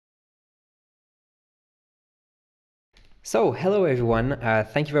So, hello everyone.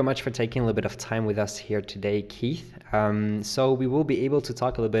 Thank you very much for taking a little bit of time with us here today, Keith. So we will be able to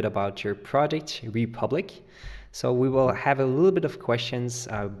talk a little bit about your project, Republic. So we will have a little bit of questions.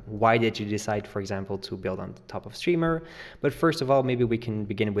 Why did you decide, for example, to build on top of Streamer? But first of all, maybe we can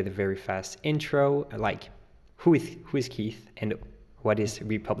begin with a very fast intro, like who is Keith and what is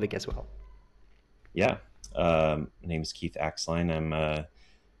Republic as well? Yeah, my name is Keith Axline. I'm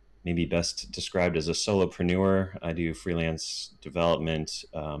maybe best described as a solopreneur. I do freelance development,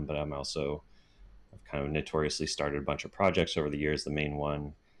 but I've kind of notoriously started a bunch of projects over the years. The main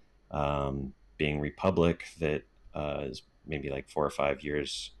one being Republic, that is maybe like 4 or 5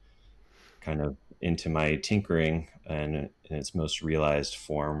 years kind of into my tinkering and in its most realized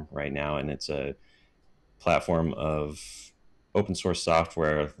form right now. And it's a platform of open source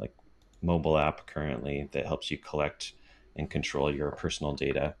software, like mobile app currently, that helps you collect and control your personal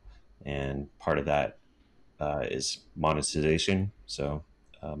data. And part of that is monetization. So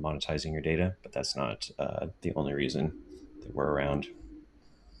monetizing your data, but that's not the only reason that we're around.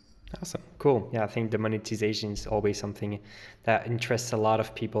 Awesome, cool. Yeah, I think the monetization is always something that interests a lot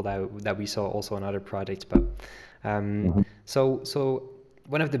of people that we saw also on other projects. But um, Mhm. so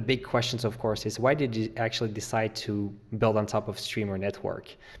one of the big questions, of course, is why did you actually decide to build on top of Streamr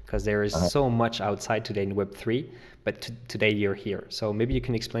Network? Because there is Uh, so much outside today in Web3, but today you're here. So maybe you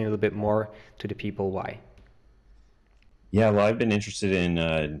can explain a little bit more to the people why. yeah, well, I've been interested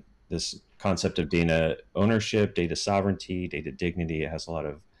in this concept of data ownership, data sovereignty, data dignity. It has a lot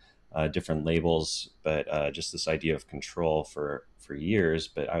of different labels, but just this idea of control for years.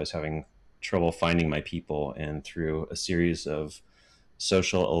 But I was having trouble finding my people, and through a series of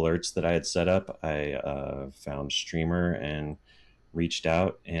social alerts that I had set up, I found Streamer and reached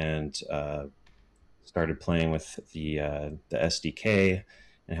out and started playing with the SDK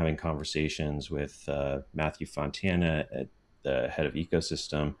and having conversations with Matthew Fontana, at the head of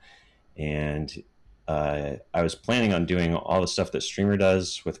ecosystem. And I was planning on doing all the stuff that Streamer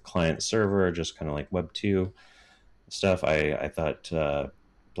does with client server, just kind of like Web2 stuff. I thought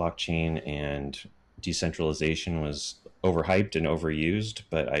blockchain and decentralization was overhyped and overused,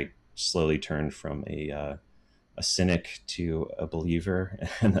 but I slowly turned from a cynic to a believer,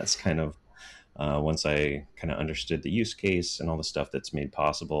 and that's kind of once I kind of understood the use case and all the stuff that's made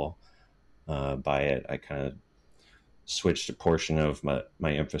possible by it, I kind of switched a portion of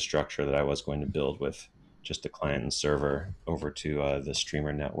my infrastructure that I was going to build with just the client and server over to the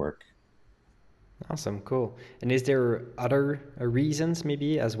Streamer network. Awesome, cool. And is there other reasons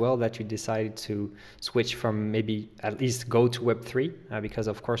maybe as well that you decided to switch from maybe at least go to Web3? Because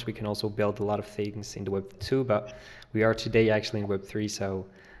of course we can also build a lot of things in the Web2, but we are today actually in Web3. So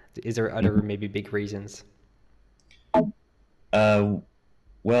is there other Mhm. maybe big reasons? Uh,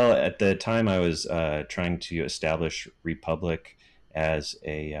 well, at the time, I was trying to establish Republic as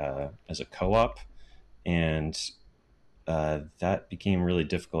a co-op, and that became really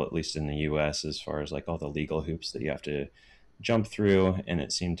difficult, at least in the U.S., as far as like all the legal hoops that you have to jump through, and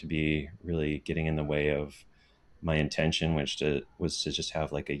it seemed to be really getting in the way of my intention, was to just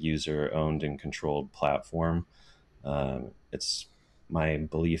have like a user-owned and controlled platform. It's my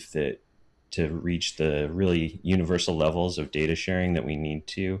belief that to reach the really universal levels of data sharing that we need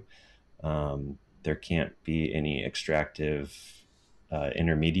to, there can't be any extractive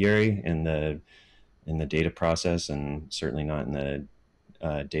intermediary in the data process, and certainly not in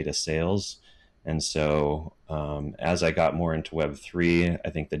the data sales. And so, as I got more into Web3, I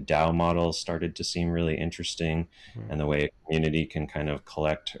think the DAO model started to seem really interesting, Hmm. and the way a community can kind of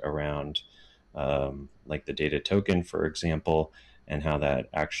collect around, like the data token, for example, and how that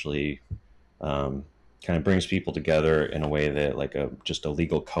actually um, kind of brings people together in a way that like a just a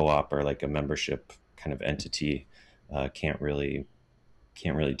legal co-op or like a membership kind of entity can't really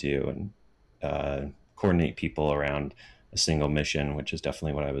do, and coordinate people around a single mission, which is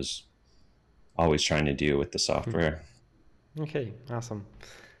definitely what I was always trying to do with the software. Okay, awesome.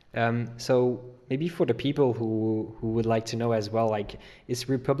 So maybe for the people who would like to know as well, like, is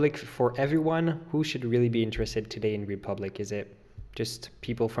Republic for everyone? Who should really be interested today in Republic? Is it just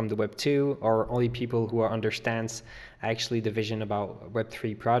people from the Web 2 or only people who understands actually the vision about Web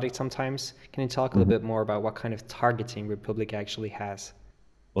 3 projects sometimes? Can you talk a little Mhm. bit more about what kind of targeting Republic actually has?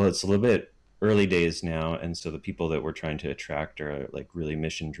 Well, it's a little bit early days now, and so the people that we're trying to attract are like really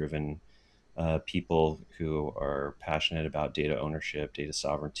mission driven people who are passionate about data ownership, data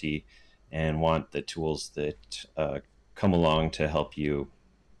sovereignty, and want the tools that come along to help you.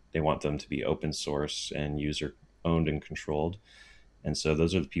 They want them to be open source and user owned and controlled. And so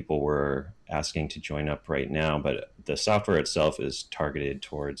those are the people we're asking to join up right now. But the software itself is targeted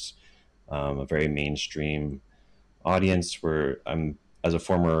towards a very mainstream audience. I'm as a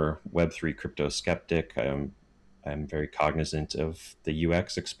former Web3 crypto skeptic, I'm very cognizant of the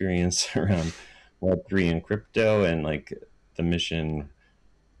UX experience around Web3 and crypto, and like the mission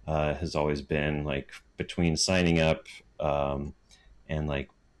has always been like between signing up and like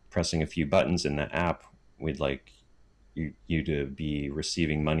pressing a few buttons in the app, we'd like you to be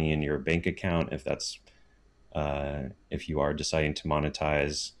receiving money in your bank account if that's if you are deciding to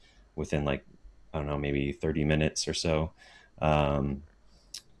monetize within like, I don't know, maybe 30 minutes or so. Um,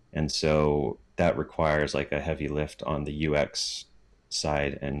 and so that requires like a heavy lift on the UX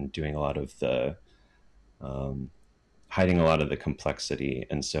side and doing a lot of the um, hiding a lot of the complexity.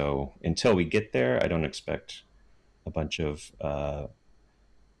 And so until we get there, I don't expect a bunch of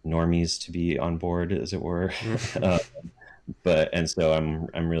normies to be on board, as it were. uh, but and so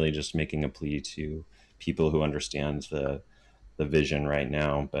I'm really just making a plea to people who understand the vision right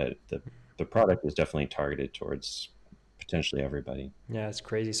now. But the product is definitely targeted towards potentially everybody. Yeah, it's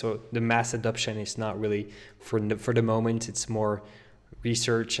crazy. So the mass adoption is not really for the moment. It's more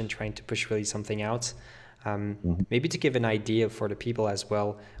research and trying to push really something out. Mhm. Maybe to give an idea for the people as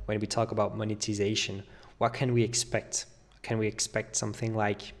well, when we talk about monetization, what can we expect? Can we expect something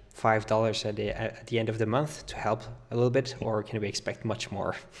like $5 at the end of the month to help a little bit, or can we expect much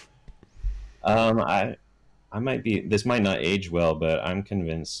more? Um, I I might be, this might not age well, but I'm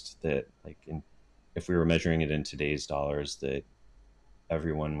convinced that like if we were measuring it in today's dollars, that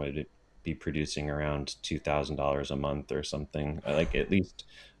everyone would be producing around $2,000 a month or something, like at least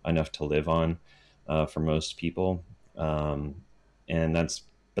enough to live on for most people. Um, and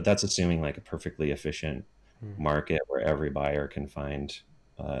but that's assuming like a perfectly efficient Mm. market where every buyer can find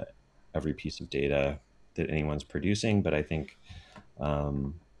uh, every piece of data that anyone's producing. But I think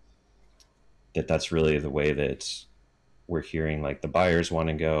um, that that's really the way that we're hearing like the buyers want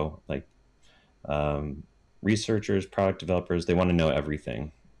to go. Like um, researchers, product developers, they want to know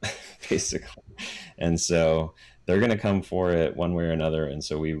everything, basically. And so they're going to come for it one way or another. And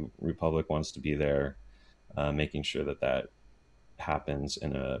so Republic wants to be there, making sure that that happens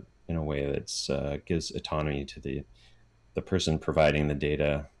in a way that's gives autonomy to the person providing the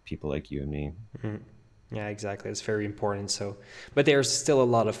data, people like you and me. Mm. Yeah, exactly. It's very important. So, but there's still a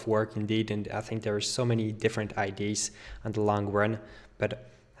lot of work indeed, and I think there are so many different ideas on the long run. But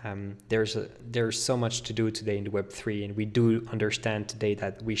there's so much to do today in the Web3, and we do understand today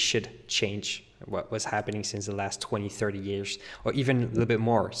that we should change what was happening since the last 20, 30 years, or even a little bit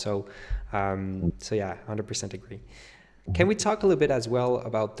more. So, so yeah, 100% agree. Can we talk a little bit as well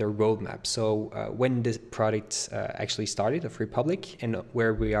about the roadmap? So when the product actually started of Republic and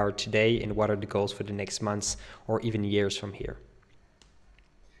where we are today and what are the goals for the next months or even years from here?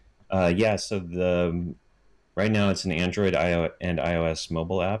 Yeah, so the right now it's an Android and iOS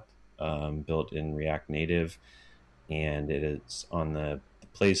mobile app built in React Native, and it is on the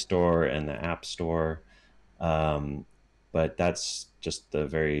Play Store and the App Store. Um, but that's just the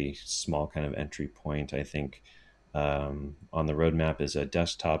very small kind of entry point. I think on the roadmap is a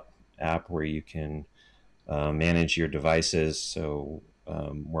desktop app where you can manage your devices. So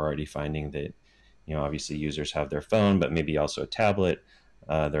we're already finding that, you know, obviously users have their phone, but maybe also a tablet,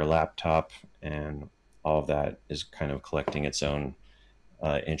 their laptop, and all of that is kind of collecting its own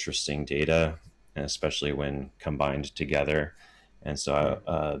interesting data, and especially when combined together. And so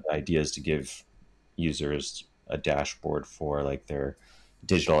the idea is to give users a dashboard for like their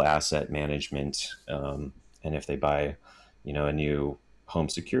digital asset management. And if they buy, you know, a new home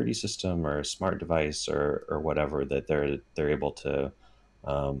security system or a smart device or whatever, that they're able to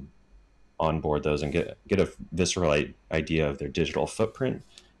um, onboard those and get a visceral idea of their digital footprint,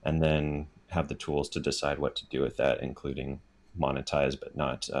 and then have the tools to decide what to do with that, including monetize, but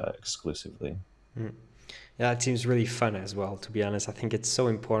not exclusively. Mm. Yeah, it seems really fun as well, to be honest. I think it's so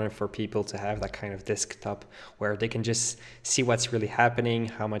important for people to have that kind of desktop where they can just see what's really happening,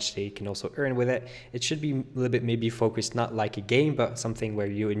 how much they can also earn with it. It should be a little bit maybe focused, not like a game, but something where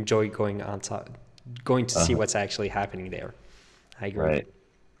you enjoy going on top, going to see Uh-huh. what's actually happening there. I agree. Right.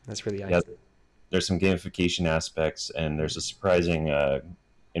 That's really Yeah. nice. There's some gamification aspects, and there's a surprising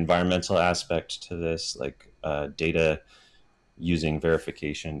environmental aspect to this, like data using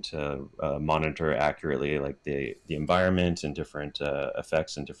verification to monitor accurately like the environment and different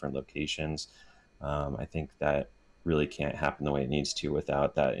effects in different locations. I think that really can't happen the way it needs to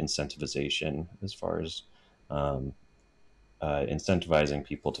without that incentivization, as far as um, incentivizing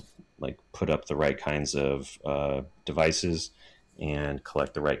people to like put up the right kinds of devices and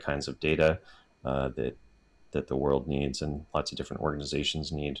collect the right kinds of data that the world needs and lots of different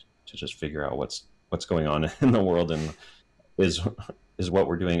organizations need to just figure out what's going on in the world, and is is what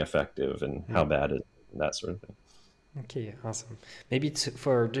we're doing effective and how Mm. bad is that sort of thing. Okay, awesome. Maybe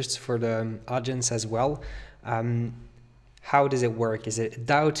for just for the audience as well, um, how does it work? Is it a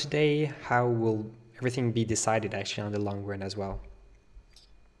DAO today? How will everything be decided actually on the long run as well?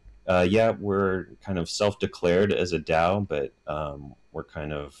 Yeah, we're kind of self-declared as a DAO, but we're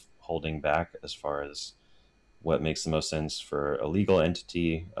kind of holding back as far as what makes the most sense for a legal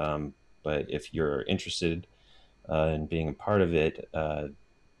entity. But if you're interested in being a part of it,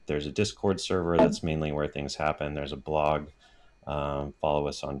 there's a Discord server that's mainly where things happen. There's a blog. Follow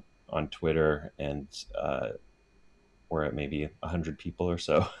us on Twitter, and we're at maybe 100 people or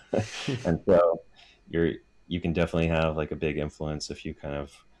so. And so you can definitely have like a big influence if you kind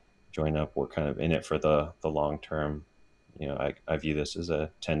of join up. We're kind of in it for the long term. You know, I view this as a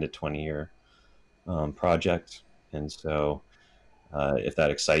 10 to 20 year project. And so if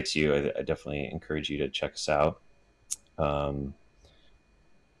that excites you, I definitely encourage you to check us out.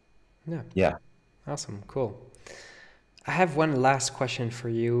 Yeah, Yeah. awesome, cool. I have one last question for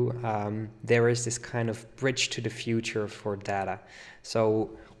you. There is this kind of bridge to the future for data. So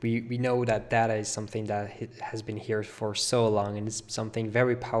we know that data is something that has been here for so long, and it's something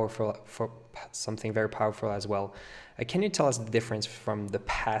very powerful as well. Can you tell us the difference from the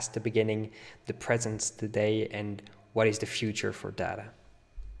past, the beginning, the present, today, and what is the future for data?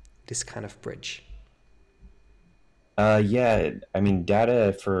 This kind of bridge. Yeah. I mean,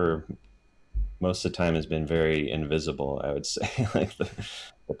 data for most of the time has been very invisible, I would say. Like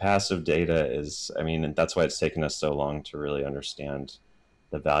the passive data is, I mean, and that's why it's taken us so long to really understand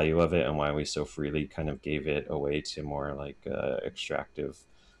the value of it and why we so freely kind of gave it away to more like extractive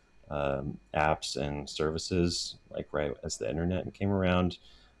apps and services, like right as the internet came around,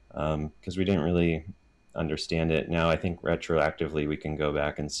 because we didn't really understand it. Now I think retroactively we can go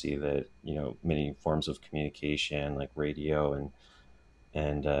back and see that, you know, many forms of communication like radio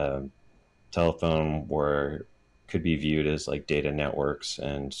and telephone were could be viewed as like data networks,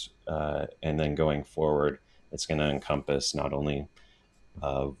 and then going forward it's going to encompass not only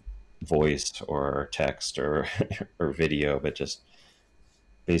voice or text or or video, but just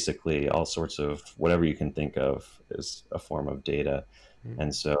basically all sorts of whatever you can think of is a form of data.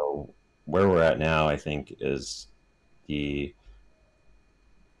 And so where we're at now, I think, is the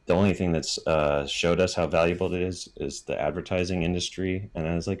only thing that's showed us how valuable it is the advertising industry, and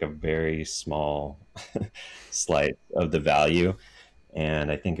that is like a very small slice of the value.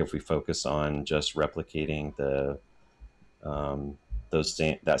 And I think if we focus on just replicating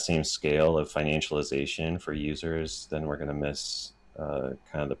that same scale of financialization for users, then we're going to miss kind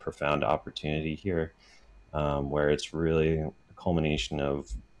of the profound opportunity here, where it's really a culmination of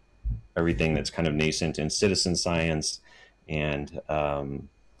everything that's kind of nascent in citizen science and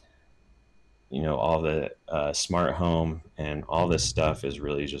you know, all the smart home and all this stuff is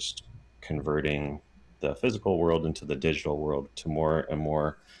really just converting the physical world into the digital world to more and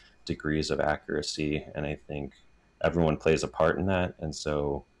more degrees of accuracy. And I think everyone plays a part in that. And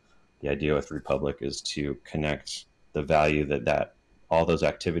so the idea with Republic is to connect the value that all those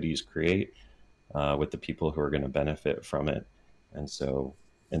activities create with the people who are going to benefit from it. And so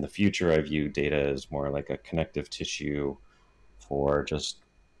in the future, I view data as more like a connective tissue for just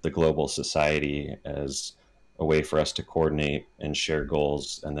the global society, as a way for us to coordinate and share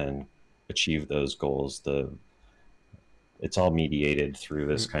goals and then achieve those goals. It's all mediated through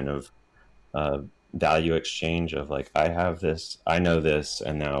this kind of value exchange of like, I have this, I know this,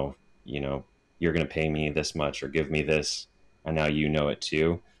 and now, you know, you're going to pay me this much or give me this, and now you know it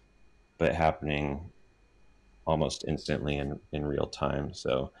too, but happening almost instantly in real time.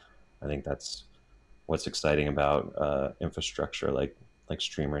 So I think that's what's exciting about infrastructure like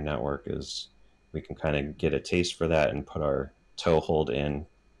Streamr Network, is we can kind of get a taste for that and put our toehold in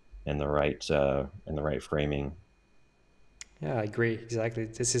the right framing. Yeah, I agree. Exactly.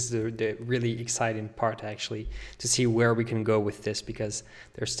 This is the really exciting part, actually, to see where we can go with this, because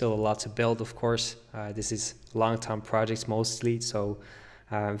there's still a lot to build, of course. This is long-term projects mostly, so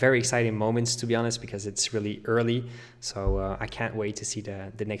very exciting moments, to be honest, because it's really early. So I can't wait to see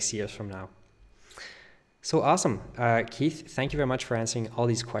the next years from now. So awesome. Keith, thank you very much for answering all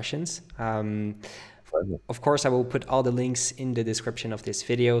these questions. Of course, I will put all the links in the description of this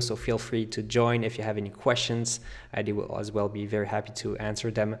video, so feel free to join if you have any questions. They will as well be very happy to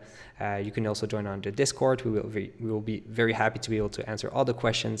answer them. You can also join on the Discord. We will be very happy to be able to answer all the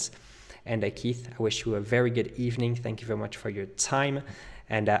questions. And Keith, I wish you a very good evening. Thank you very much for your time,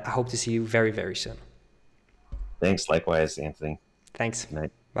 and I hope to see you very, very soon. Thanks. Likewise, Anthony. Thanks. Good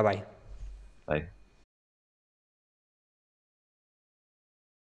night. Bye-bye. Bye.